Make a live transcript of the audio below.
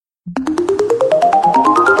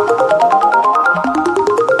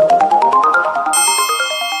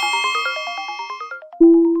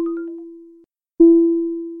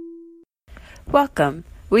Welcome.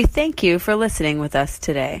 We thank you for listening with us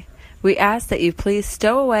today. We ask that you please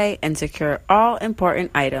stow away and secure all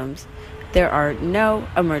important items. There are no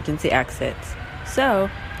emergency exits. So,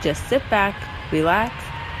 just sit back, relax,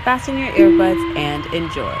 fasten your earbuds, and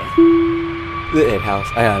enjoy. The It House.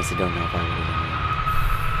 I honestly don't know if I would have.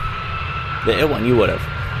 The It one, you would have.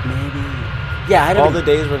 Maybe. Yeah, I don't All the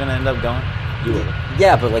days we're going to end up going, you would have.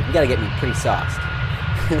 Yeah, but like, you gotta get me pretty sauced.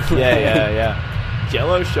 Yeah.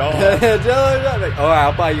 Jello shot. Jello shot. Like, alright,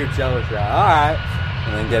 I'll buy you a Jello shot. Alright.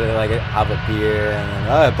 And then get it like have a beer, and then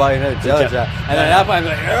I'll buy you another Jello shot. And then I'll buy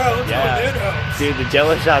like, let's go to It House. Dude, the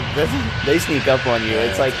Jello shot, they sneak up on you.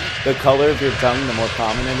 It's like the color of your tongue, the more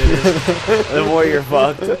prominent it is, the more you're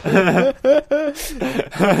fucked.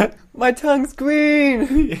 My tongue's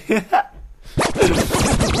green.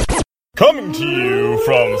 Coming to you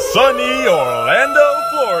from sunny Orlando,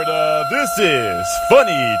 Florida, this is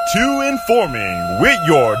Funny to Informing with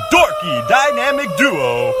your dorky dynamic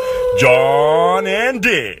duo, John and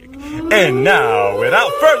Dick. And now,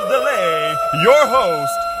 without further delay, your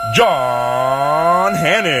host, John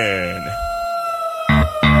Hannon.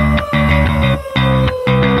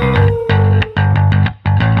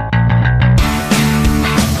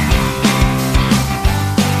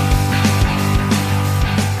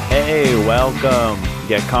 Hey, welcome.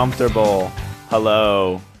 Get comfortable.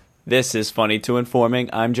 Hello. This is Funny to Informing.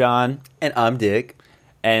 I'm John. And I'm Dick.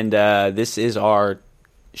 And this is our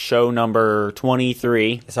show number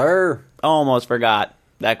 23. Yes, sir. Almost forgot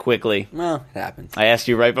that quickly. Well, it happens. I asked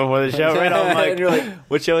you right before the show, right? I'm like, You're like,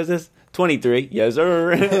 what show is this? 23. Yes,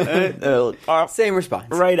 sir. same response.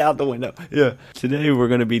 Right out the window. Yeah. Today we're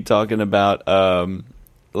going to be talking about, we're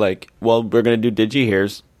going to do Digi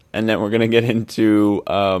Hears. And then we're going to get into,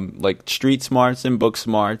 street smarts and book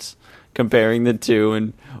smarts, comparing the two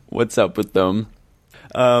and what's up with them.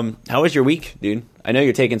 How was your week, dude? I know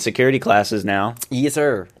you're taking security classes now. Yes,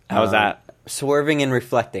 sir. How's that? Swerving and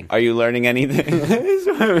reflecting. Are you learning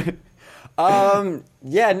anything?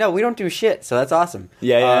 Yeah, no, we don't do shit, so that's awesome.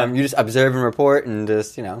 Yeah. You just observe and report and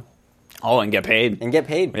just, Oh, and get paid. and get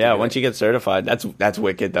paid. Yeah, once you get certified, that's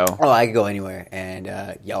wicked, though. Oh, I could go anywhere. And,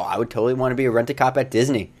 I would totally want to be a rent-a-cop at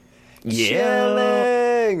Disney.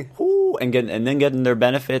 Chilling. Ooh, and then getting their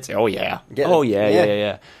benefits. Oh, yeah. Yeah.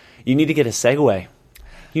 Yeah. You need to get a Segway.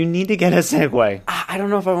 I don't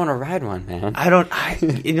know if I want to ride one, man.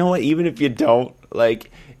 You know what? Even if you don't,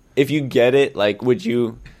 if you get it, would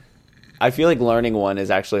you... I feel like learning one is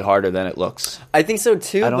actually harder than it looks. I think so,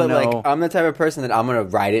 too, I don't know. I'm the type of person that I'm going to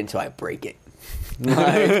ride it until I break it.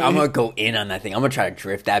 I'm going to go in on that thing. I'm going to try to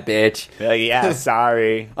drift that bitch. Yeah,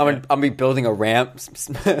 sorry. I'm gonna be building a ramp.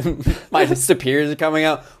 My superiors are coming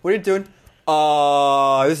out. What are you doing?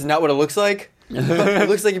 This is not what it looks like. It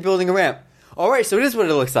looks like you're building a ramp. All right, so it is what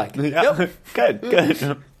it looks like. Yeah. Yep. Good.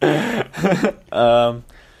 All right.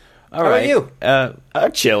 How about you?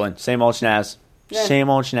 Chilling. Same old schnaz. Yeah. Same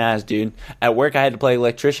old schnaz, dude. At work, I had to play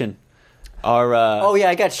electrician. Oh yeah,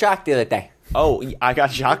 I got shocked the other day. Oh, I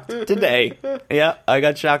got shocked today. Yeah, I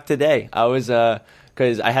got shocked today. I was,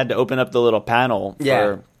 because I had to open up the little panel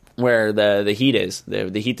for where the heat is,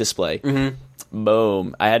 the heat display. Mm-hmm.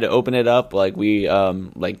 Boom. I had to open it up, we,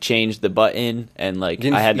 changed the button, and, I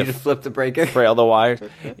had to flip the breaker. frail the wires.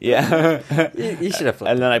 Yeah. You should have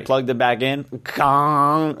flipped And then I the plugged it back in.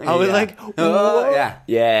 Kong. I was like, oh, "Whoa." yeah.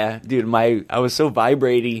 Yeah, dude, I was so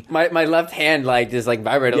vibraty. My left hand, just,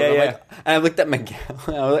 vibrated a little. Yeah. And I looked at my and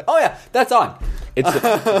I was like, oh, yeah, that's on.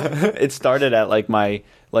 It started at, my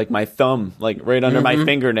thumb, right under my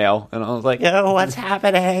fingernail. And I was like, oh, what's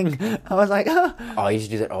happening? I was like, oh. Oh, I used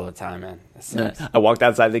to do that all the time, man. That sucks. I walked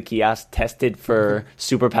outside the kiosk, tested for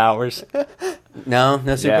superpowers. No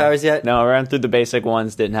superpowers yet? No, I ran through the basic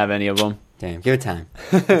ones, didn't have any of them. Damn, give it time.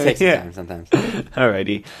 It takes some time sometimes.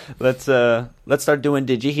 Alrighty. Let's start doing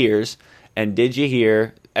Did You Hears. And Did You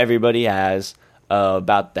Hear, everybody has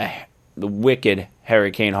about the wicked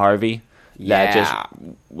Hurricane Harvey that just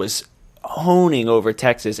was honing over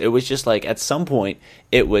Texas. It was just at some point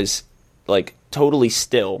it was totally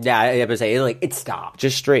still. Yeah, I was say it stopped.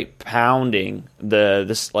 Just straight pounding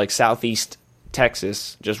this southeast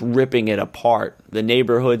Texas, just ripping it apart. The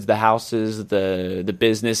neighborhoods, the houses, the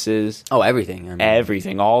businesses. Oh, everything. I mean,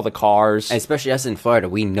 everything, all the cars. and especially us in Florida,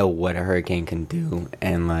 we know what a hurricane can do,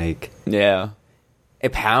 and yeah.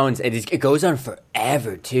 it pounds. It goes on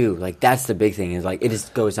forever too. That's the big thing is it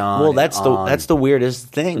just goes on. Well, and that's the weirdest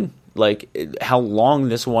thing. How long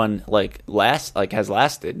this one has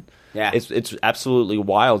lasted. Yeah. It's absolutely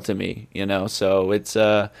wild to me, So it's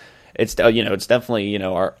it's it's definitely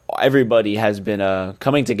everybody has been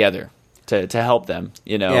coming together to help them.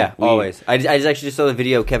 Always. I just actually just saw the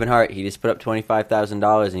video of Kevin Hart. He just put up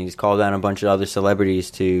 $25,000 and he just called down a bunch of other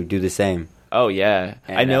celebrities to do the same. Oh yeah,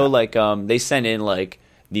 And, I know. They sent in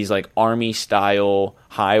these army style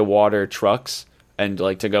high water trucks and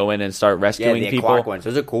to go in and start rescuing the people. aquatic ones.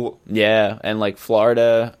 Those are cool. Yeah, and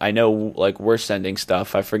Florida, I know we're sending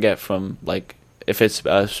stuff. I forget from if it's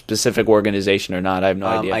a specific organization or not. I have no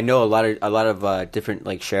idea. I know a lot of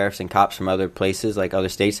different sheriffs and cops from other places, other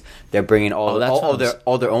states. They're bringing all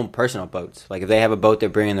their own personal boats. If they have a boat, they're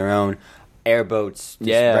bringing their own airboats.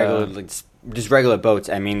 Just regular boats.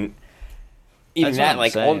 I mean, even That's that,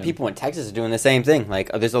 what I'm all the saying. people in Texas are doing the same thing.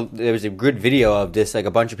 There was a good video of this, a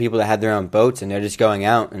bunch of people that had their own boats and they're just going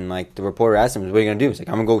out, and the reporter asked them, "What are you gonna do?" It's I'm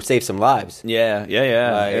gonna go save some lives. Yeah,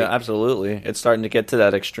 absolutely. It's starting to get to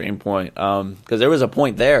that extreme point. Because there was a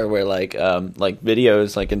point there where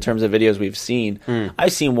videos, in terms of videos we've seen,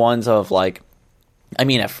 I've seen ones of they're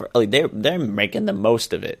making the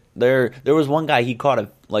most of it. There was one guy, he caught a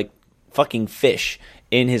fucking fish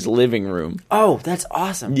in his living room. Oh, that's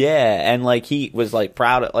awesome. Yeah, and he was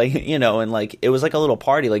proud of and it was a little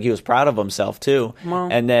party. He was proud of himself too. Well,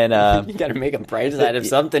 and then you gotta make them praise out of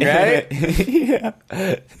something, right? yeah.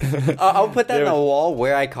 I'll put that on the wall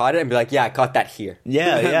where I caught it and be like, "Yeah, I caught that here."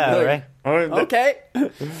 Yeah, right. Okay.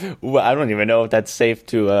 Well, I don't even know if that's safe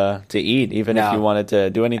to eat, even if No. you wanted to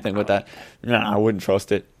do anything with that. No, I wouldn't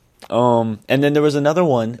trust it. And then there was another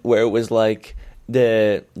one where it was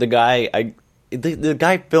the guy the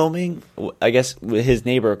guy filming, I guess, with his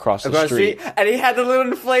neighbor across the street. And he had the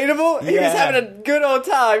little inflatable. He was Yeah. having a good old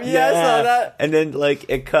time. Yeah, I saw that. And then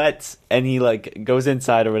it cuts and he goes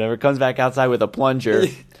inside or whatever, comes back outside with a plunger,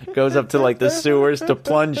 goes up to the sewers to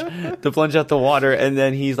plunge out the water, and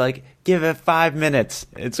then he's give it 5 minutes.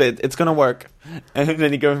 It's gonna work. And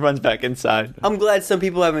then he runs back inside. I'm glad some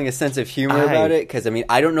people are having a sense of humor about it, because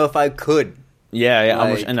I don't know if I could.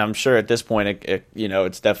 Yeah, I'm sure at this point,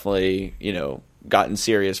 it's definitely, gotten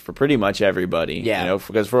serious for pretty much everybody. Yeah.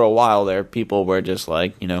 Because for a while there, people were just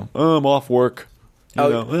I'm off work.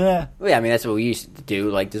 Well, yeah, that's what we used to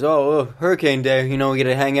do. This, hurricane day, we get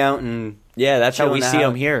to hang out and... Yeah, that's how chill we in the see house.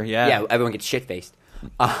 them here, yeah. Yeah, everyone gets shit-faced.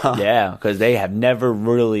 Yeah, because they have never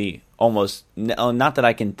really not that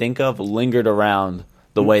I can think of, lingered around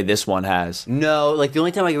the way this one has. No, the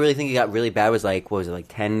only time I really think it got really bad was, what was it,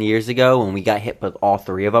 10 years ago when we got hit with all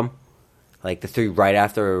three of them? The three right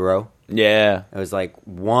after a row. Yeah. It was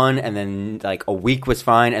one, and then a week was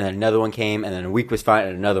fine, and then another one came, and then a week was fine,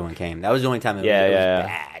 and another one came. That was the only time it was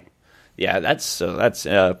bad. Yeah, that's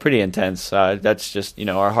pretty intense. That's just,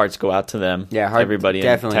 our hearts go out to them. Yeah, everybody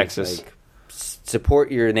definitely, in Texas.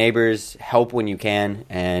 Support your neighbors, help when you can,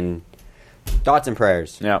 and thoughts and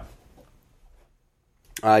prayers. Yeah.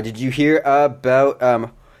 Did you hear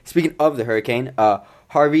about, speaking of the hurricane,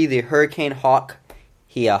 Harvey the Hurricane Hawk?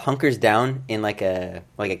 He hunkers down in a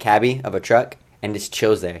cabbie of a truck and just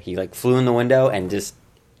chills there. He flew in the window and just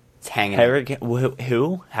is hanging out. Hurricane?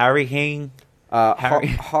 Who? Hurricane?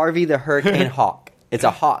 Harvey the Hurricane Hawk. It's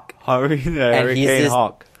a hawk. Harvey the And he's Hurricane just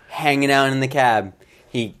Hawk. hanging out in the cab.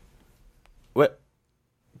 What?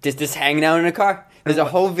 Just hanging out in a car. There's a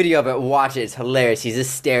whole video of it. Watch it. It's hilarious. He's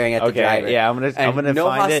just staring at the driver. Yeah, I'm gonna no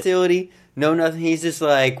find it. hostility, no nothing. He's just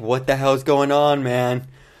what the hell's going on, man?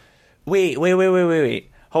 Wait.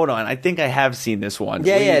 Hold on. I think I have seen this one.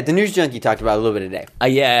 Yeah. The News Junkie talked about it a little bit today.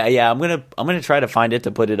 Yeah. I'm gonna try to find it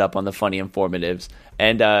to put it up on the Funny Informatives.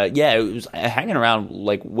 And it was hanging around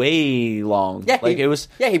way long. Yeah, it was.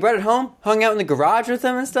 Yeah, he brought it home, hung out in the garage with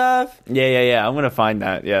him and stuff. Yeah. I'm gonna find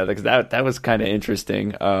that. Yeah, because that was kind of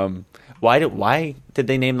interesting. Why did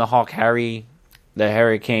they name the hawk Harry, the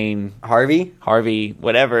Hurricane Harvey,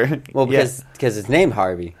 whatever? Well, because it's named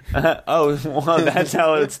Harvey. Oh, well, that's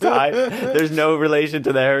how it's tied. There's no relation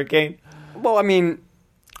to the hurricane. Well, I mean,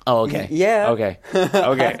 Oh, okay. Yeah. Okay.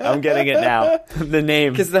 I'm getting it now. The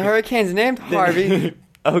name. because the hurricane's named Harvey.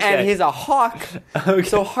 Okay. And he's a hawk. Okay.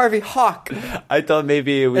 So Harvey Hawk. I thought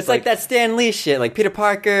maybe it was It's like that Stan Lee shit, like Peter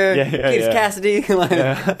Parker, Peter Cassidy.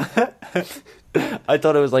 I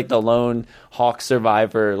thought it was like the lone hawk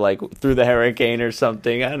survivor, like through the hurricane or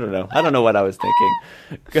something. I don't know. I don't know what I was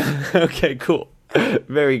thinking. Okay, cool.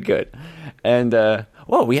 Very good. And,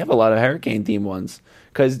 well, we have a lot of hurricane themed ones.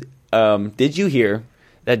 Because, did you hear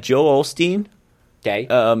that Joel Osteen, Okay.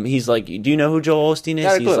 he's like, do you know who Joel Osteen is?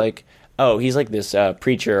 Not a He's clue. like, he's like this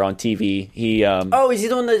preacher on TV. He, Oh, is he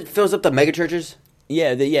the one that fills up the mega churches? he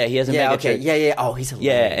has a Yeah, mega okay. church. Yeah. Oh, he's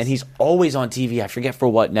hilarious. Yeah, and he's always on TV. I forget for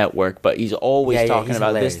what network, but he's always Yeah, talking he's about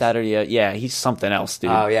hilarious. this, that, or the other. Yeah, he's something else,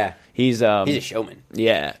 dude. Oh, yeah. He's He's a showman.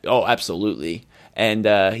 yeah. Oh, absolutely. and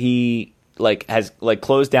he like has like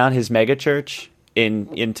closed down his mega church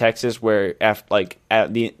in Texas, where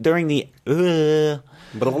during the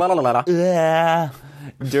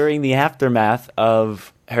aftermath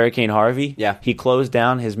of Hurricane Harvey, he closed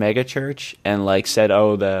down his mega church and like said,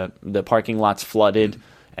 "Oh, the parking lot's flooded,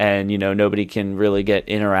 and nobody can really get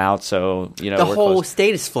in or out." So the whole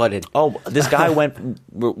state is flooded. Oh, this guy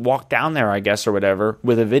walked down there, I guess, or whatever,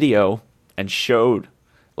 with a video and showed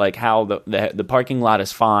like how the parking lot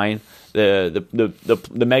is fine.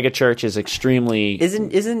 The mega church is extremely.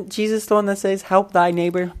 Isn't Jesus the one that says "Help thy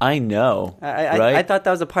neighbor"? I know. Right? I thought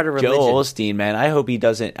that was a part of religion. Joel Osteen, man. I hope he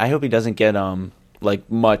doesn't get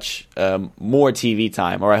like much more TV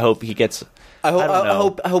time, or I hope he gets. I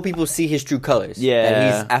hope people see his true colors. Yeah,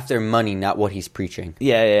 that he's after money, not what he's preaching.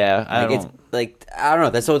 Yeah. I don't know.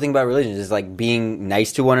 That's the whole thing about religion is like being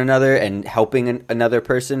nice to one another and helping another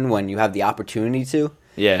person when you have the opportunity to.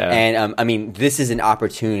 Yeah, and I mean, this is an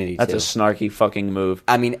opportunity. That's a snarky fucking move.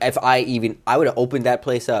 I mean, if I would have opened that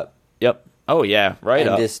place up. Yep. Oh yeah, right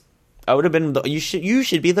up. I would have been. You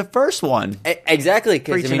should be the first one. Exactly,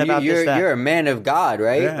 because you're a man of God,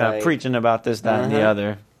 right? Yeah, preaching about this, that, and the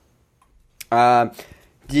other.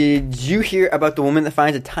 Did you hear about the woman that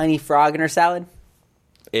finds a tiny frog in her salad?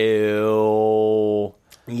 Ew.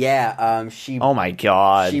 Yeah. Oh my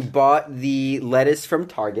God. She bought the lettuce from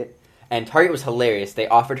Target. And Target was hilarious. They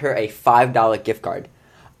offered her a $5 gift card,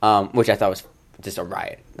 which I thought was just a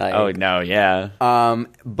riot. But $5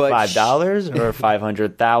 or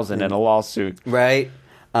 $500,000 in a lawsuit, right?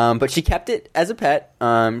 But she kept it as a pet.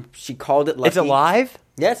 She called it Lucky. It's alive?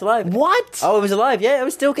 Yeah, it's alive. What? Oh, it was alive. Yeah, it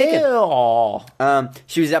was still kicking. Ew.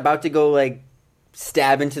 She was about to go like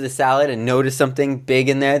stab into the salad and notice something big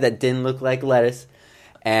in there that didn't look like lettuce.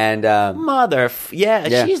 And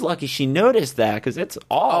she's lucky she noticed that because it's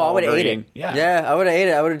all. I would have ate it. Yeah, I would have ate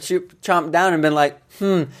it. I would have chomped down and been like,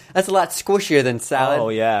 that's a lot squishier than salad. Oh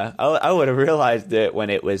yeah, I would have realized it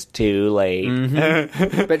when it was too late.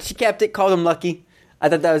 Mm-hmm. But she kept it. Called him lucky. I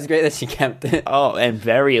thought that was great that she kept it. Oh, and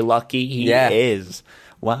very lucky he is.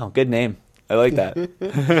 Wow, good name. I like that.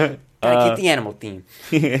 Gotta keep the animal theme.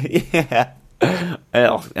 Yeah.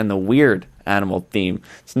 Oh, and the weird animal theme.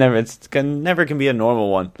 It never can be a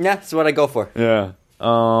normal one. Yeah, that's what I go for. Yeah.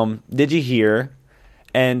 Did you hear?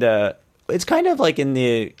 And it's kind of like in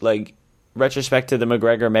the retrospect to the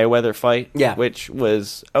McGregor Mayweather fight. Yeah. Which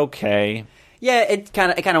was okay. Yeah, it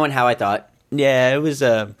kind of went how I thought. Yeah, it was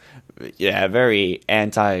very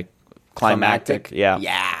anti-climactic. Yeah.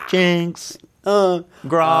 Yeah. Jinx.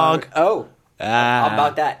 Grog. How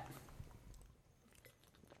about that?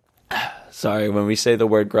 Sorry, when we say the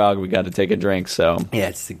word grog, we got to take a drink. So yeah,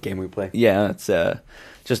 it's the game we play. Yeah, that's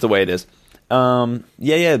just the way it is. But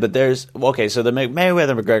there's so the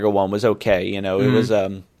Mayweather McGregor one was okay. It was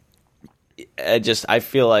I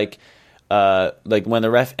feel like when the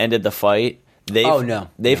ref ended the fight,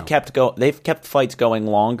 they've kept fights going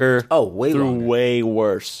longer. Oh, way through longer. Way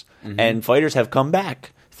worse, and fighters have come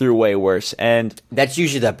back through way worse, and that's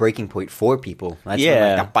usually that breaking point for people. That's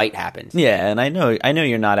when the fight happens. Yeah, and I know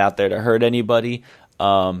you're not out there to hurt anybody.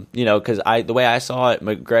 Because the way I saw it,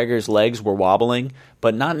 McGregor's legs were wobbling,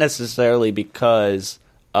 but not necessarily because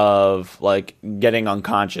of getting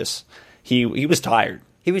unconscious. He was tired.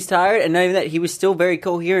 He was tired, and not even that, he was still very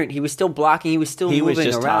coherent. He was still blocking. He was still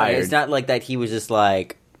moving around. Tired. It's not like that. He was just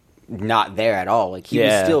not there at all. He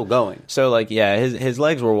was still going. So his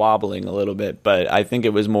legs were wobbling a little bit, but I think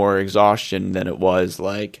it was more exhaustion than it was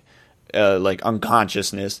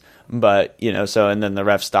unconsciousness. But and then the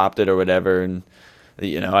ref stopped it or whatever, and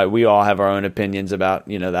we all have our own opinions about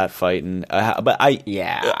that fight. And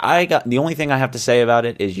I got the only thing I have to say about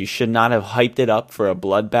it is you should not have hyped it up for a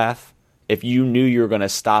bloodbath if you knew you were going to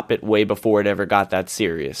stop it way before it ever got that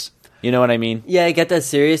serious. You know what I mean? Yeah, it got that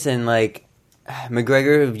serious, and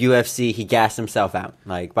McGregor of UFC, he gassed himself out.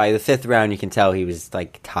 By the 5th round, you can tell he was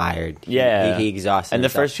tired. Yeah, he exhausted. And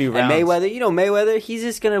himself. The first few rounds, and Mayweather, he's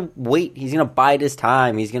just gonna wait. He's gonna bide his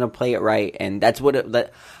time. He's gonna play it right, and that's what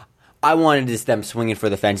I wanted. Is them swinging for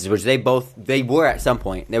the fences, which they were at some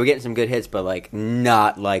point. They were getting some good hits, but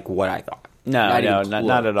not like what I thought. Not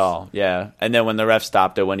at all. Yeah, and then when the ref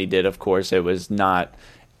stopped it, when he did, of course, it was not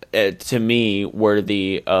to me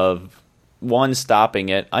worthy of. One, stopping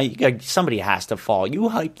it. Somebody has to fall. You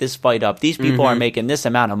hype this fight up. These people are making this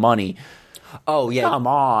amount of money. Oh yeah, come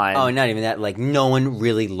on. Oh, not even that. No one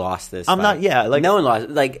really lost this. No one lost.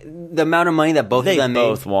 The amount of money that both of them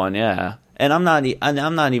both won. Yeah, and I'm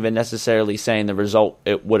not even necessarily saying the result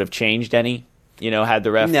it would have changed any. Had the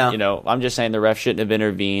ref. No. I'm just saying the ref shouldn't have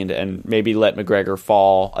intervened and maybe let McGregor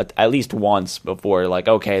fall at least once before.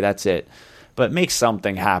 Okay, that's it. but make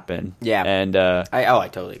something happen. Yeah. And I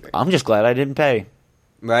totally agree. I'm just glad I didn't pay.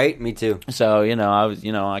 Right? Me too. So, I was,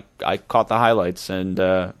 I caught the highlights, and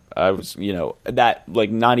I was, that,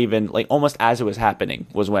 like, not even, like, almost as it was happening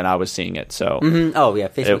was when I was seeing it. So, Oh, yeah,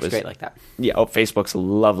 Facebook's great like that. Yeah, Facebook's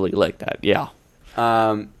lovely like that, yeah.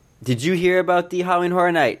 Did you hear about the Halloween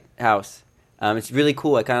Horror Night house? It's really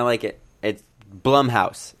cool. I kind of like it. It's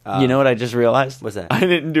Blumhouse. You know what I just realized? What's that? I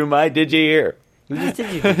didn't do my Did You Hear? You just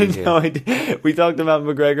did you No, I did. We talked about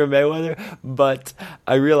McGregor Mayweather, but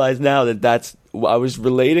I realize now that I was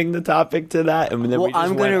relating the topic to that, and then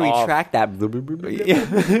I'm going to retract that.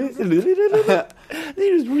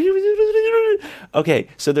 Okay,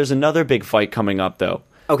 so there's another big fight coming up, though.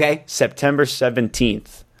 Okay. September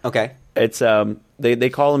 17th. Okay. It's they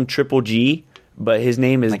call him Triple G, but his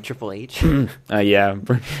name is like Triple H. Yeah,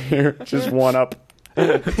 just one up.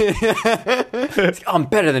 I'm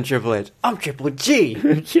better than Triple H. I'm Triple G.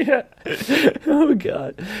 Yeah. Oh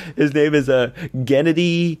God. His name is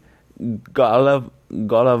Gennady Golovkin.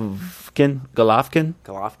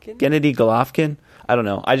 Gennady Golovkin. I don't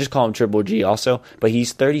know. I just call him Triple G also. But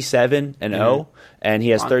he's 37-0, and he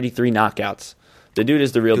has 33 knockouts. The dude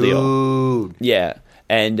is the real deal. Yeah.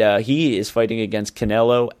 And he is fighting against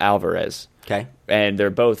Canelo Alvarez. Okay. And they're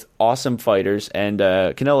both awesome fighters. And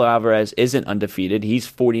Canelo Alvarez isn't undefeated.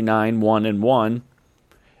 He's 49-1-1.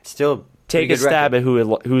 Still, take a stab at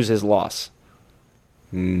who's his loss.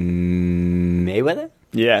 Mayweather?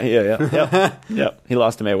 Yeah. Yep. He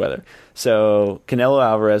lost to Mayweather. So Canelo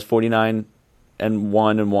Alvarez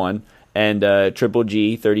 49-1-1, and Triple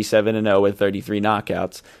G 37-0 with 33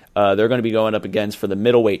 knockouts. They're going to be going up against for the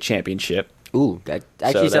middleweight championship. Ooh, that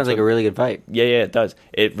actually sounds like a really good fight. Yeah, it does.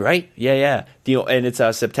 Right? Yeah. And it's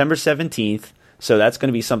September 17th, so that's going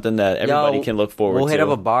to be something that everybody can look forward to. We'll hit up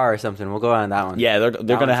a bar or something. We'll go on that one. Yeah, they're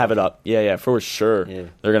going to have it up. Yeah, for sure. Yeah.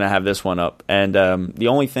 They're going to have this one up. And the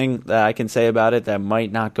only thing that I can say about it that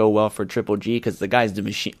might not go well for Triple G, because the guy's the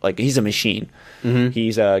machine. Like, he's a machine. Mm-hmm.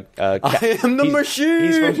 He's I am the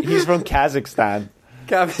machine. He's from Kazakhstan.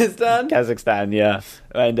 Kazakhstan, yeah.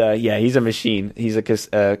 And, he's a machine. He's a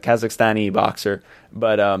Kazakhstani boxer.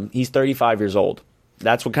 But he's 35 years old.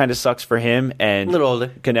 That's what kind of sucks for him. And a little older.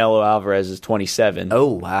 Canelo Alvarez is 27. Oh,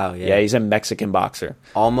 wow, yeah. Yeah, he's a Mexican boxer.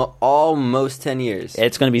 Almost 10 years.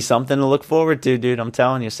 It's going to be something to look forward to, dude. I'm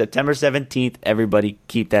telling you. September 17th, everybody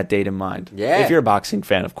keep that date in mind. Yeah. If you're a boxing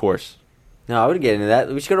fan, of course. No, I would get into that.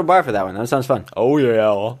 We should go to a bar for that one. That sounds fun. Oh,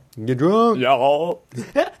 yeah. Get drunk. Yeah.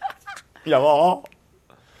 Yeah.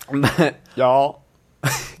 Y'all.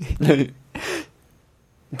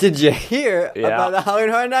 Did you hear about the Halloween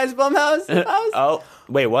Horror Nights Blumhouse house? Oh,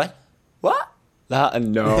 wait, what? What? No.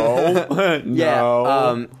 No.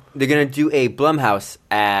 Yeah. They're gonna do a Blumhouse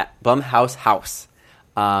house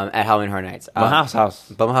at Halloween Horror Nights. Blumhouse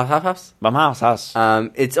house. Blumhouse house.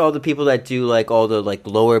 It's all the people that do like all the like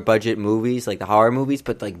lower budget movies, like the horror movies,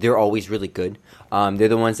 but like they're always really good. They're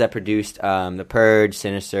the ones that produced The Purge,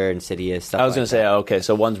 Sinister, Insidious. Stuff I was gonna say, okay,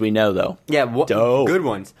 so ones we know though. Yeah, good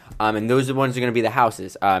ones. And those are the ones that are gonna be the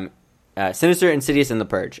houses. Sinister, Insidious, and The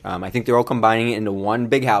Purge. I think they're all combining it into one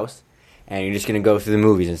big house, and you're just gonna go through the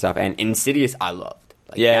movies and stuff. And Insidious, I loved.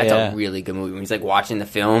 Like, that's a really good movie. When he's like watching the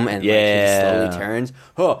film and like, he slowly turns.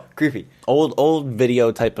 Oh, creepy. Old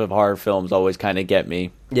video type of horror films always kind of get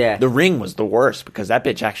me. Yeah. The Ring was the worst because that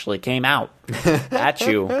bitch actually came out at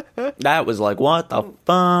you. That was like, what the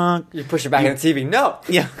fuck? You push her back on the TV. No.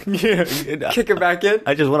 Yeah. Kick her back in.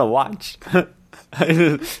 I just want to watch.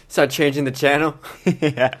 Start changing the channel.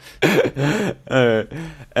 Yeah.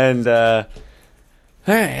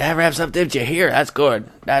 Hey, that wraps up Did You Hear? That's good.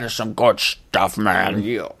 That is some good stuff, man.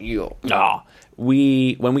 Yeah.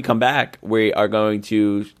 When we come back, we are going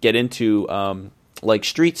to get into like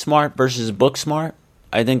street smart versus book smart.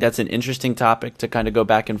 I think that's an interesting topic to kind of go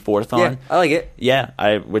back and forth on. Yeah, I like it. Yeah,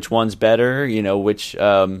 which one's better? Which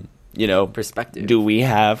perspective do we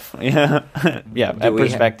have? Yeah,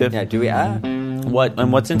 perspective. Do we?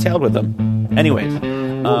 What's entailed with them? Anyways,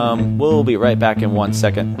 we'll be right back in 1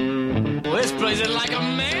 second. Well, this place is like a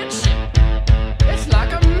mansion. It's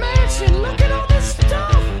like a mansion. Look at all this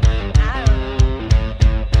stuff.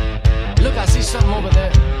 Look, I see something over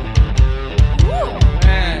there. Woo,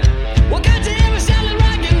 man. Well, got to hear a solid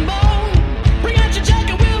rock and bone. Bring out your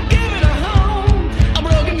jacket, we'll give it a home. A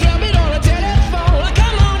broken trumpet on a telephone.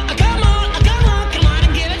 Come on,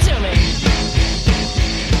 and give it to me.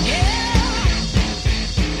 Yeah.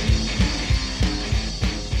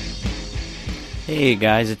 Hey, Hey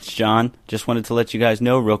guys, it's John. Just wanted to let you guys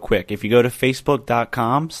know real quick. If you go to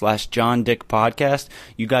facebook.com/JohnDickPodcast,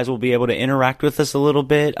 you guys will be able to interact with us a little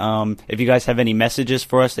bit. If you guys have any messages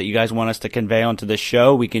for us that you guys want us to convey onto the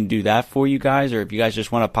show, we can do that for you guys. Or if you guys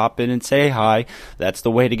just want to pop in and say hi, that's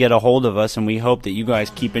the way to get a hold of us. And we hope that you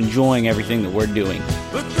guys keep enjoying everything that we're doing.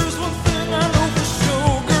 But there's one thing I know for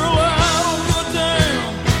sure, girl, I don't give a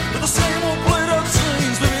damn. But the same old played out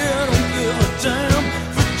scenes, baby, I don't give a damn.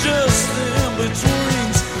 For just the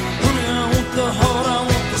in-betweens, honey, I want the heart, I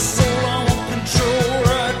want the soul, I want control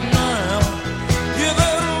right now. You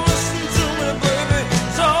better listen to me, baby,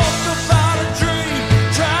 talk about a dream,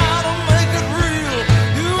 try to make it real.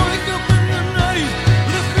 You wake up in the night,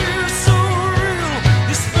 the fear is so real.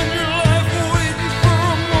 You spend your life waiting for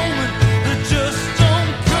a moment that just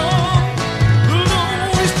don't come. Don't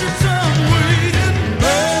waste your time waiting,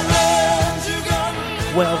 baby. You gotta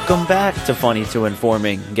Welcome back to Funny to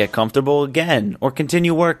Informing. Get comfortable again, or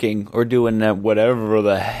continue working, or doing whatever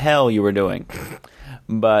the hell you were doing.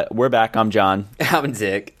 But we're back. I'm John. I'm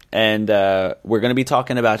Dick. And we're going to be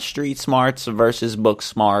talking about street smarts versus book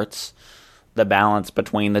smarts, the balance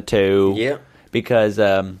between the two. Yeah. Because,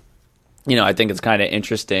 I think it's kind of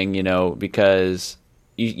interesting, because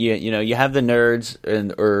you have the nerds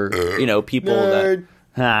or people Nerd.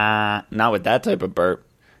 that not with that type of burp.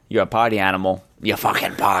 You're a party animal. You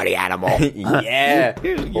fucking party animal. Yeah.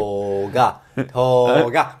 Toga.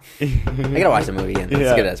 Toga. I gotta watch the movie again. It's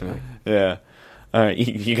Yeah. a good ass movie. Yeah. All right,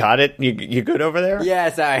 you got it? You good over there? Yeah,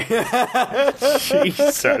 sorry.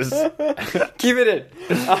 Jesus. Keep it in.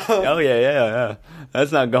 Oh yeah.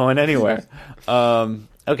 That's not going anywhere.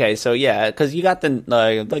 Okay, so yeah, because you got the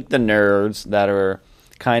the nerds that are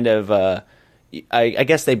kind of, I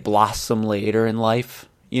guess they blossom later in life.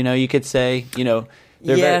 You could say.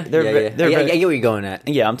 They're I very, get where you're going at.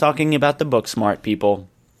 yeah, I'm talking about the book smart people.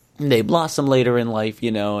 They blossom later in life,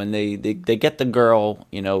 and they get the girl,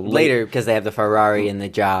 Later, because they have the Ferrari and the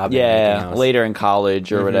job. and everything Yeah, else. later in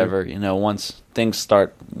college or whatever, once things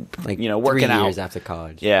start, Like working 3 out. years after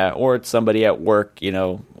college. Yeah, or it's somebody at work,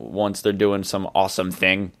 once they're doing some awesome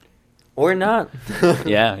thing. Or not.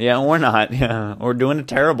 Yeah, or not. Yeah, or doing a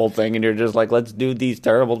terrible thing, and you're just like, let's do these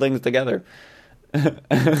terrible things together.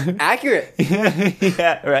 Accurate.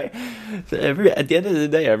 Yeah, right. So at the end of the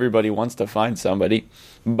day, everybody wants to find somebody,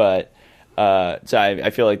 but so I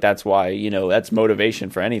feel like that's why that's motivation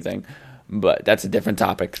for anything. But that's a different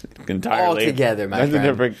topic entirely. Altogether, my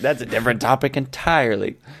friend. That's a different topic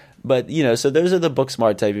entirely. But so those are the book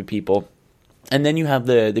smart type of people, and then you have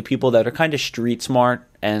the people that are kind of street smart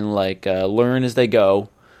and learn as they go.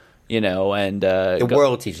 And The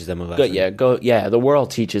world teaches them a lesson. the world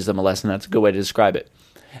teaches them a lesson. That's a good way to describe it.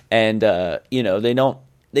 And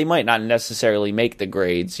they might not necessarily make the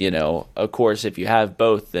grades. Of course, if you have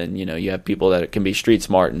both, then you have people that can be street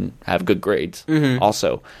smart and have good grades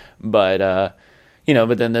also. But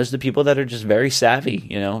but then there's the people that are just very savvy.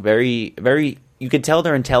 Very very. You can tell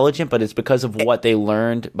they're intelligent, but it's because of what they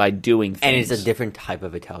learned by doing things. And it's a different type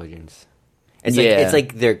of intelligence. It's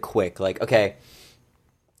like they're quick. Like, okay,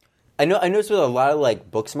 I noticed with a lot of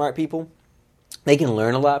book smart people, they can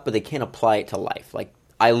learn a lot, but they can't apply it to life. Like,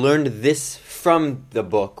 I learned this from the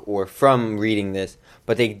book or from reading this,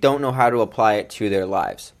 but they don't know how to apply it to their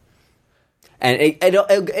lives. And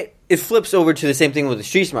it flips over to the same thing with the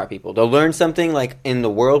street smart people. They'll learn something in the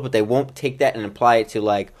world, but they won't take that and apply it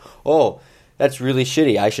to oh, that's really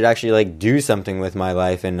shitty. I should actually do something with my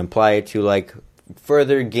life and apply it to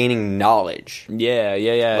further gaining knowledge.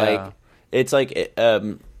 Yeah. It's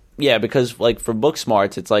because for book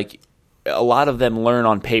smarts, it's a lot of them learn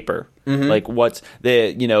on paper. Mm-hmm. What's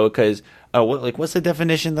the because what's the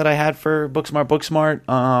definition that I had for book smart? Book smart,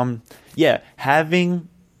 having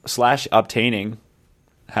 / obtaining.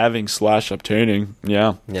 Having / obtaining,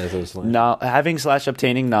 yeah. Yeah, that's what Having /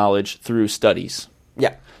 obtaining knowledge through studies.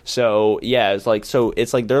 Yeah. So yeah, it's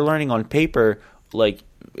they're learning on paper, and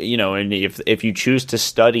if you choose to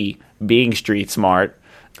study being street smart,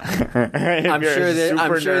 I'm sure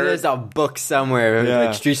there's a book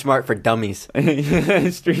somewhere Street Smart for Dummies.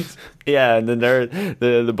 Streets, yeah, and then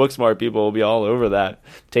the book smart people will be all over that,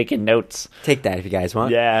 taking notes. Take that if you guys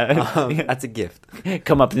want. Yeah, that's a gift.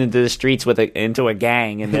 Come up into the streets into a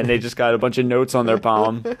gang, and then they just got a bunch of notes on their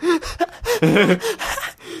palm.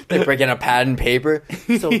 They break in a pad and paper.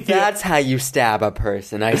 So that's how you stab a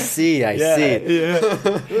person. I see.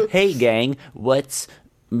 Yeah. Hey, gang, what's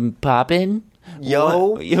poppin'?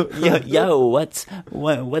 Yo, what's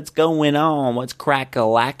going on? What's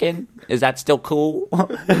crack-a-lackin'? Is that still cool?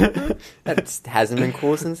 that hasn't been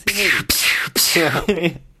cool since the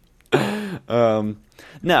 80s.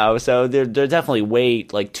 No, so they're definitely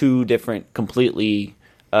like two different, completely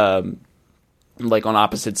like on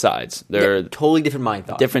opposite sides. They're totally different mind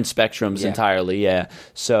thought, different spectrums entirely. Yeah.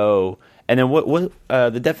 So, and then what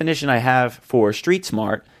the definition I have for street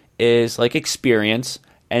smart is like experience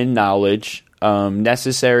and knowledge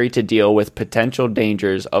necessary to deal with potential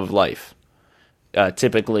dangers of life.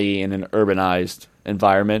 Typically in an urbanized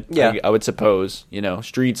environment, I would suppose.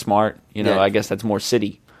 Street smart. I guess that's more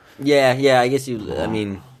city. Yeah. I guess I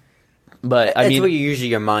mean. But that's where usually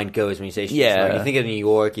your mind goes when you say street smart. You think of New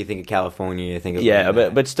York, you think of California, you think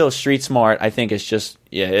of but still, street smart. I think it's just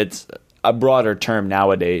it's a broader term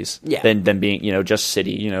nowadays than being just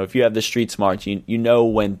city. If you have the street smarts, you know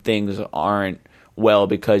when things aren't well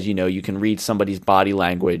because you can read somebody's body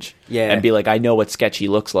language and be like, I know what sketchy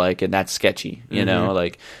looks like, and that's sketchy.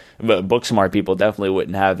 Like. But book smart people definitely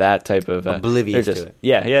wouldn't have that type of oblivious to it.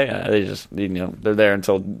 Yeah. They just they're there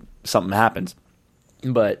until something happens.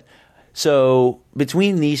 But. So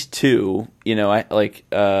between these two, I like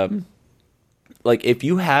if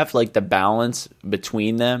you have like the balance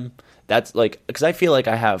between them, that's like because I feel like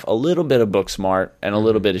I have a little bit of book smart and a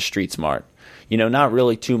little bit of street smart. Not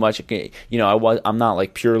really too much. I'm not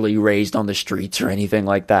like purely raised on the streets or anything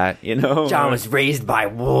like that. John was raised by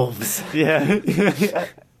wolves. Yeah.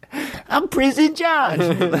 I'm Prison John.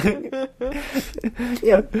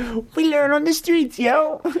 We learn on the streets,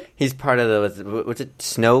 yo. He's part of the what's it?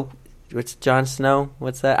 Snow. What's Jon Snow?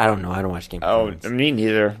 What's that? I don't know. I don't watch Game of Thrones. Oh, me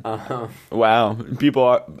neither. Wow,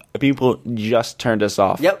 people just turned us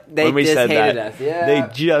off. Yep, they when we just said hated that. us. Yeah,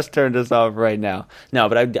 they just turned us off right now. No,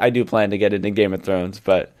 but I do plan to get into Game of Thrones.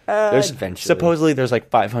 But supposedly there's like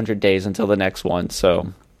 500 days until the next one.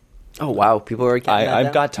 So. Oh wow, people are.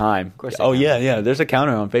 I've got time. Of course. Yeah. There's a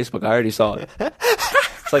counter on Facebook. I already saw it.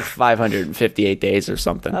 It's like 558 days or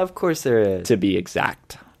something. Of course there is. To be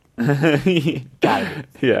exact. Got it.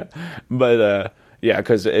 Yeah, but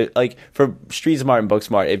because like for street smart and book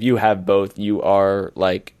smart, if you have both, you are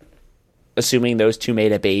like assuming those two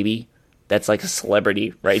made a baby. That's like a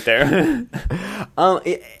celebrity right there.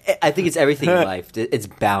 I think it's everything in life. It's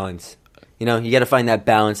balance. You got to find that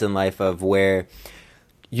balance in life of where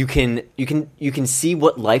you can see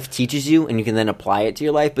what life teaches you, and you can then apply it to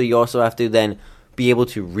your life. But you also have to then be able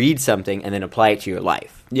to read something and then apply it to your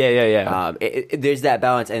life. Yeah. There's that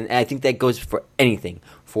balance, and I think that goes for anything.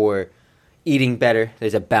 For eating better,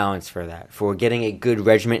 there's a balance for that. For getting a good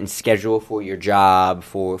regiment and schedule for your job,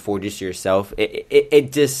 for just yourself,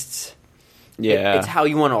 it just it's how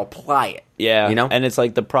you want to apply it. Yeah, and it's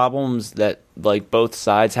like the problems that like both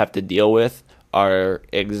sides have to deal with are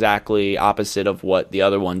exactly opposite of what the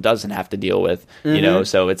other one doesn't have to deal with.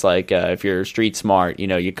 So it's like if you're street smart,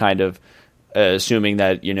 you kind of. Assuming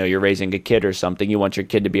that you're raising a kid or something, you want your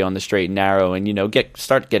kid to be on the straight and narrow, and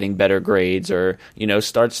start getting better grades, or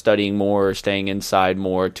start studying more, or staying inside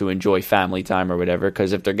more to enjoy family time or whatever.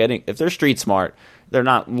 Because if they're street smart, they're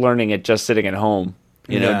not learning it just sitting at home,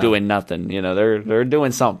 doing nothing. They're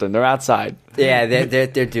doing something. They're outside. Yeah,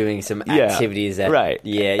 they're doing some activities. Right.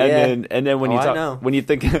 Yeah. And then when you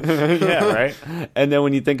think, right. And then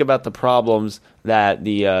when you think about the problems that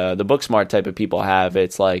the book smart type of people have,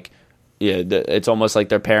 it's like. Yeah, it's almost like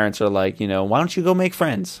their parents are like, why don't you go make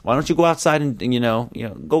friends? Why don't you go outside and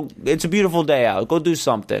go? It's a beautiful day out. Go do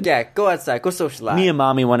something. Yeah, go outside. Go socialize. Me and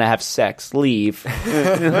mommy want to have sex. Leave.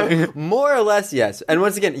 More or less, yes. And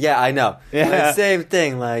once again, yeah, I know. Yeah, same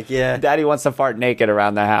thing. Like, yeah, Daddy wants to fart naked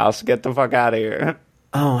around the house. Get the fuck out of here.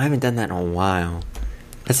 Oh, I haven't done that in a while.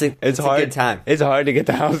 It's hard. A good time. It's hard to get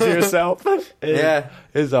the house to yourself. Yeah,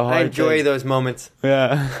 it's a hard. I enjoy those moments.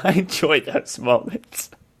 Yeah, I enjoy those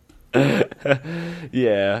moments.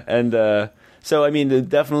 Yeah, and so I mean,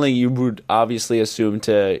 definitely you would obviously assume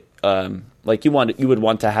to like you would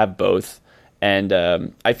want to have both, and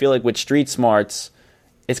I feel like with street smarts,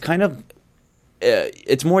 it's kind of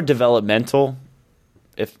it's more developmental.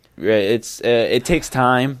 If it takes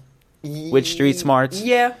time with street smarts,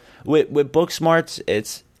 yeah. With book smarts,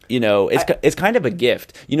 it's it's kind of a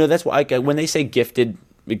gift. That's why when they say gifted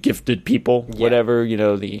people, whatever,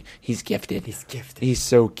 he's gifted. He's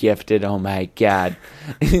so gifted. Oh my God.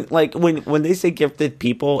 Like when they say gifted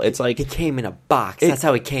people, it's like it came in a box. That's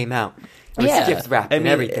how it came out. It's gift wrapped and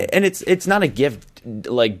everything. And it's not a gift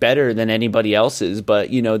like better than anybody else's,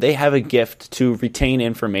 but they have a gift to retain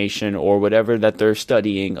information or whatever that they're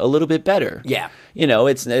studying a little bit better. Yeah.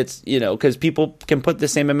 It's because people can put the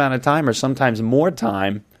same amount of time or sometimes more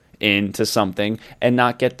time into something and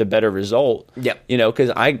not get the better result. Yep.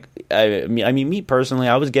 Because I mean, me personally,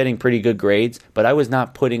 I was getting pretty good grades, but I was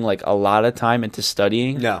not putting like a lot of time into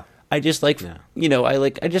studying. No. I just I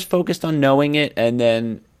just focused on knowing it, and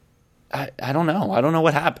then I don't know. I don't know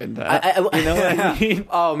what happened. You know what I mean?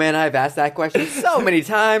 Oh man, I've asked that question so many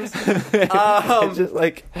times. It's just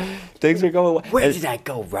like things are going. Where did I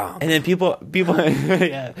go wrong? And then people,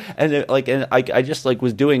 yeah. And then, and I just like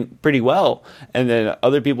was doing pretty well. And then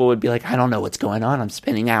other people would be like, I don't know what's going on. I'm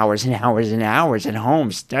spending hours and hours and hours at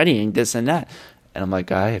home studying this and that. And I'm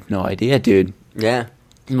like, I have no idea, dude. Yeah.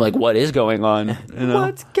 I'm like, what is going on? You know?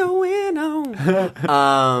 What's going on?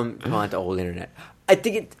 Come on, the old internet. I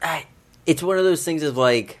think it's one of those things of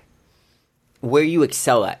like where you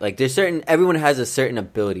excel at. Like there's everyone has a certain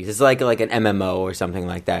abilities. It's like an MMO or something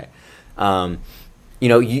like that. You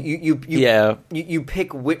know, you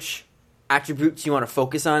pick which attributes you want to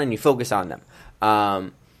focus on and you focus on them.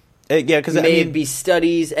 Because it be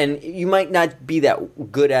studies, and you might not be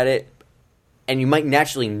that good at it, and you might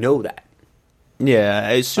naturally know that. Yeah,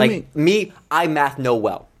 assuming like me, I math know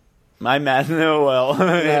well. My math know well.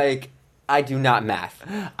 Like I do not math.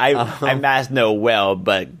 I math know well,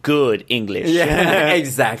 but good English. Yeah,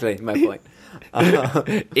 exactly. My point.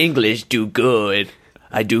 English do good.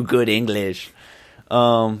 I do good English.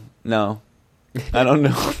 No, I don't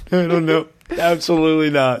know. I don't know. Absolutely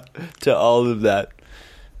not to all of that.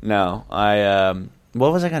 No,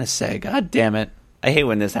 what was I gonna say? God damn it! I hate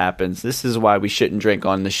when this happens. This is why we shouldn't drink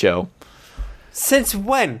on the show. Since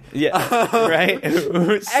when? Yeah, right.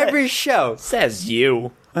 Every show says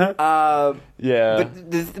you. Yeah. But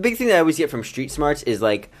the big thing that I always get from street smarts is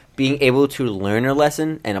like being able to learn a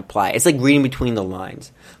lesson and apply it. It's like reading between the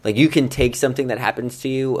lines. Like you can take something that happens to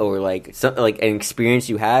you or like something like an experience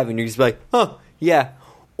you have, and you're just like, oh yeah.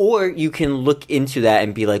 Or you can look into that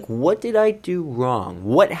and be like, what did I do wrong?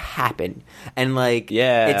 What happened? And like,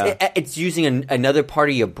 it's using another part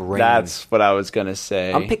of your brain. That's what I was gonna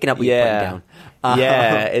say. I'm picking up what you're putting down.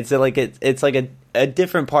 It's like a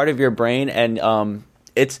different part of your brain, and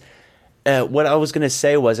it's what I was gonna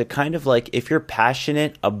say was it kind of like if you're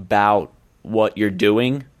passionate about what you're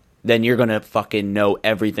doing, then you're gonna fucking know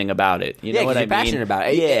everything about it. You know what I mean? You're passionate about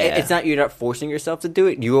it. Yeah, you're not forcing yourself to do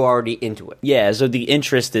it. You're already into it. Yeah, so the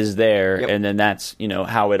interest is there, and then that's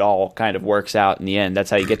how it all kind of works out in the end.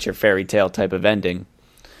 That's how you get your fairy tale type of ending.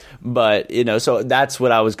 But so that's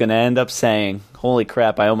what I was gonna end up saying. Holy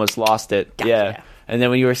crap! I almost lost it. Gotcha. Yeah, and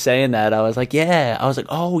then when you were saying that, I was like,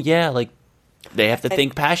 oh yeah, like they have to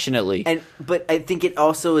think passionately. But I think it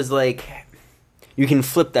also is like you can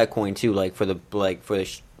flip that coin too. Like for the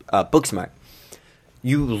Booksmart,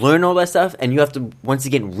 you learn all that stuff, and you have to once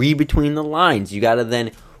again read between the lines. You gotta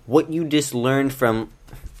then what you just learned from.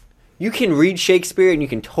 You can read Shakespeare and you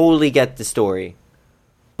can totally get the story,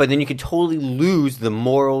 but then you can totally lose the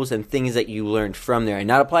morals and things that you learned from there and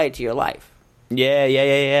not apply it to your life.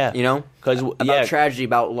 Yeah. You know, because about tragedy,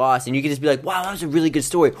 about loss, and you can just be like, "Wow, that was a really good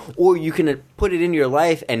story," or you can put it in your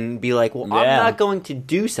life and be like, "Well, I'm not going to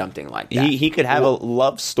do something like that." He could have a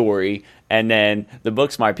love story, and then the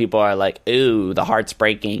Booksmart people are like, "Ooh, the heart's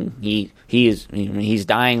breaking. He's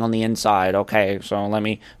dying on the inside." Okay,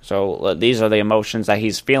 so these are the emotions that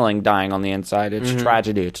he's feeling, dying on the inside. It's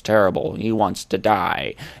tragedy. It's terrible. He wants to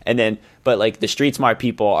die, and then but like the street smart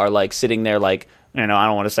people are like sitting there like. I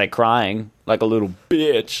don't want to say crying like a little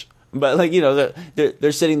bitch, but like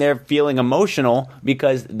they're sitting there feeling emotional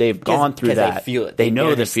because they've gone through that. They feel it. They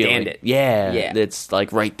know the feeling. It. Yeah, it's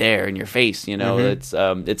like right there in your face.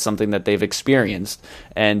 It's something that they've experienced,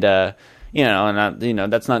 and that's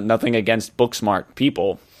not nothing against Booksmart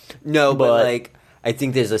people. No, but like I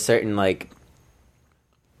think there's a certain like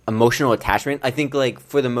emotional attachment. I think like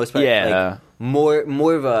for the most part, like,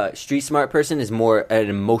 more of a street smart person is more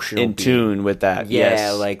an emotional in tune with that.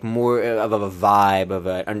 Yeah, like more of a vibe of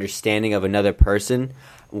an understanding of another person,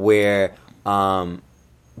 where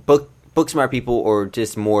book smart people are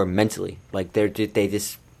just more mentally like they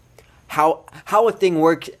just how a thing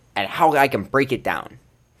works and how I can break it down.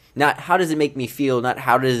 Not how does it make me feel. Not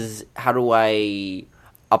how do I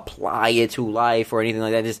apply it to life or anything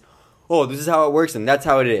like that. Just this is how it works, and that's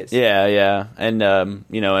how it is. Yeah, and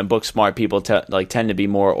and book smart people tend to be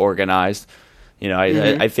more organized.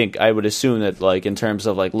 I think I would assume that like in terms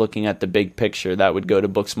of like looking at the big picture, that would go to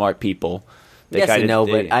book smart people. But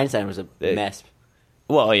Einstein was a mess.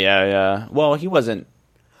 Well, yeah. Well, he wasn't.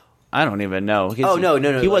 I don't even know.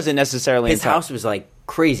 No. He wasn't necessarily. His house was like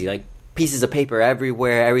crazy, like pieces of paper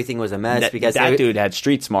everywhere. Everything was a mess because that dude had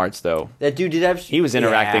street smarts, though. That dude did have. He was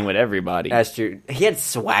interacting with everybody. That's true. He had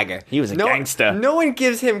swagger. He was a gangster. No one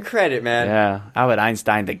gives him credit, man. Yeah, Albert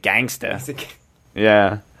Einstein, the gangster.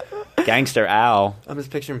 Yeah, Gangster Al. I'm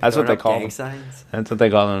just picturing. That's what they call him. Signs. That's what they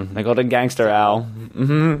call him. They called him Gangster Al.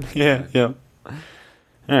 Mm-hmm. Yeah.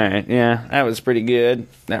 All right. Yeah, that was pretty good.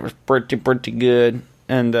 That was pretty good.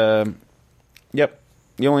 And yep.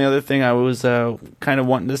 the only other thing I was kind of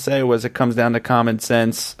wanting to say was it comes down to common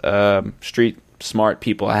sense. Street smart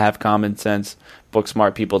people have common sense. Book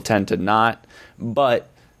smart people tend to not. But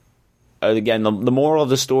again, the moral of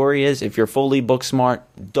the story is if you're fully book smart,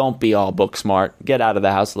 don't be all book smart. Get out of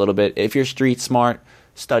the house a little bit. If you're street smart,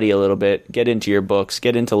 study a little bit. Get into your books.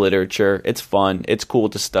 Get into literature. It's fun. It's cool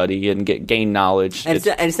to study and gain knowledge. And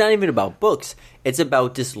it's not even about books. It's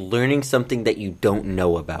about just learning something that you don't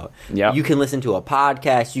know about. Yeah. You can listen to a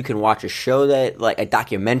podcast. You can watch a show like a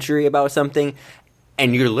documentary about something,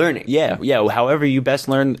 and you're learning. Yeah. However you best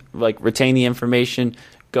learn, retain the information.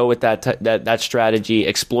 Go with that strategy.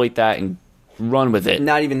 Exploit that and run with it.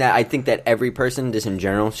 Not even that. I think that every person, just in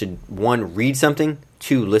general, should 1, read something,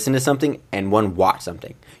 2, listen to something, and 1, watch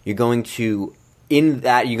something. You're going to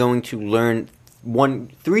learn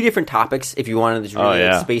 3 different topics if you wanted to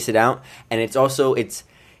really space it out, and it's also it's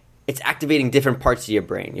activating different parts of your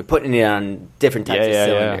brain. You're putting it on different types of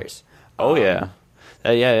cylinders.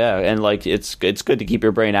 And it's good to keep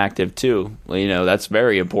your brain active too. That's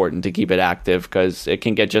very important to keep it active because it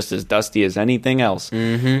can get just as dusty as anything else.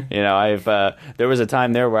 Mm-hmm. There was a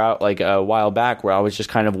time there where a while back where I was just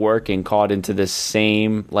kind of caught into this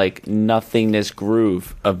same nothingness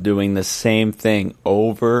groove of doing the same thing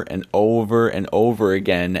over and over and over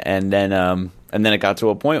again, and then it got to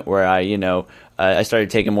a point where I started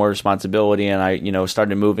taking more responsibility, and I,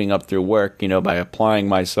 started moving up through work, by applying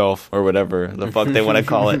myself or whatever the fuck they want to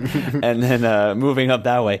call it, and then moving up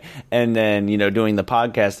that way, and then doing the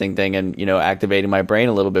podcasting thing, and activating my brain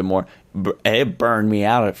a little bit more. It burned me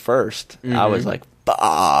out at first. Mm-hmm. I was like,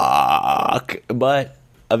 fuck, but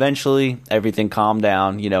eventually everything calmed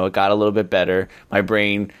down. It got a little bit better. My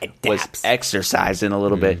brain was exercising a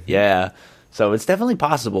little bit. Yeah. So it's definitely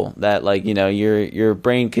possible that your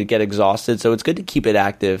brain could get exhausted. So it's good to keep it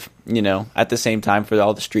active, at the same time for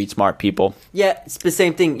all the street smart people. Yeah, it's the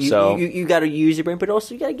same thing. You got to use your brain, but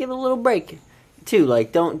also you got to give it a little break too.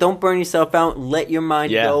 Don't burn yourself out. Let your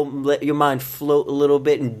mind go. Let your mind float a little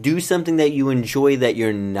bit and do something that you enjoy that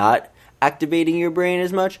you're not activating your brain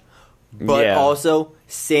as much. But also,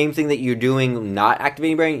 same thing that you're doing, not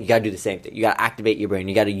activating your brain, you got to do the same thing. You got to activate your brain.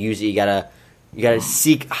 You got to use it. You got to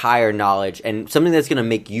seek higher knowledge and something that's going to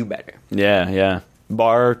make you better. Yeah.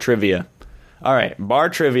 Bar trivia. All right, bar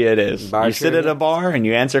trivia it is. Sit at a bar and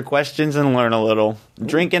you answer questions and learn a little.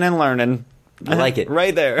 Drinking and learning. I like it.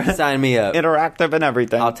 Right there. Sign me up. Interactive and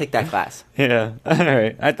everything. I'll take that class. Yeah. All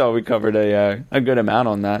right. I thought we covered a good amount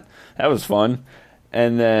on that. That was fun.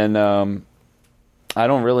 And then I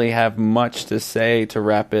don't really have much to say to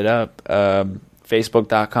wrap it up.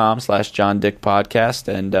 Facebook.com/JohnDickPodcast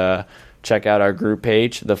and check out our group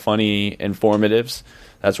page, The Funny Informatives.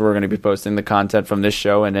 That's where we're going to be posting the content from this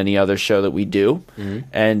show and any other show that we do. Mm-hmm.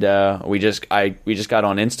 And we just got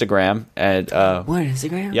on Instagram. And what,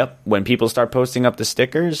 Instagram? Yep. When people start posting up the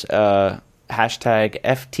stickers, hashtag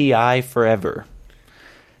FTI Forever.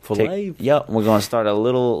 For life. Yep. We're going to start a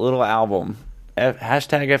little album.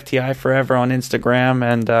 Hashtag FTI Forever on Instagram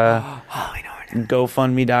and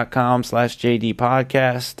GoFundMe.com/JD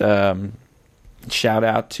Podcast. Shout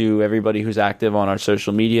out to everybody who's active on our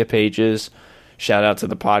social media pages. Shout out to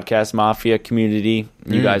the Podcast Mafia community.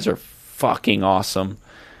 You guys are fucking awesome.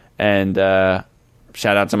 And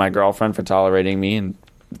shout out to my girlfriend for tolerating me and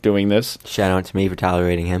doing this. Shout out to me for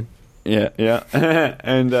tolerating him. Yeah.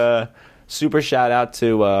 And super shout out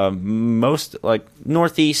to most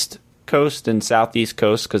Northeast Coast and Southeast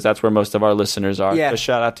Coast, because that's where most of our listeners are. Yeah. So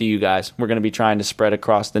shout out to you guys. We're going to be trying to spread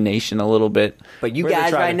across the nation a little bit. But you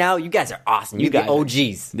guys right now, you guys are awesome. You guys, the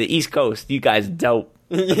OGs. The East Coast, you guys dope.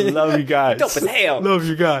 Love you guys. Dope as hell. Love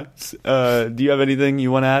you guys. Do you have anything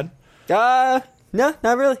you want to add? No,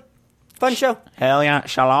 not really. Fun show. Hell yeah.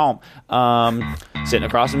 Shalom. Sitting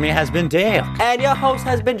across from me has been Dale. And your host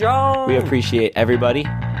has been John. We appreciate everybody.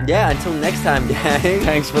 Yeah, until next time, guys.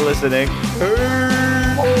 Thanks for listening.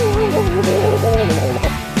 Hey.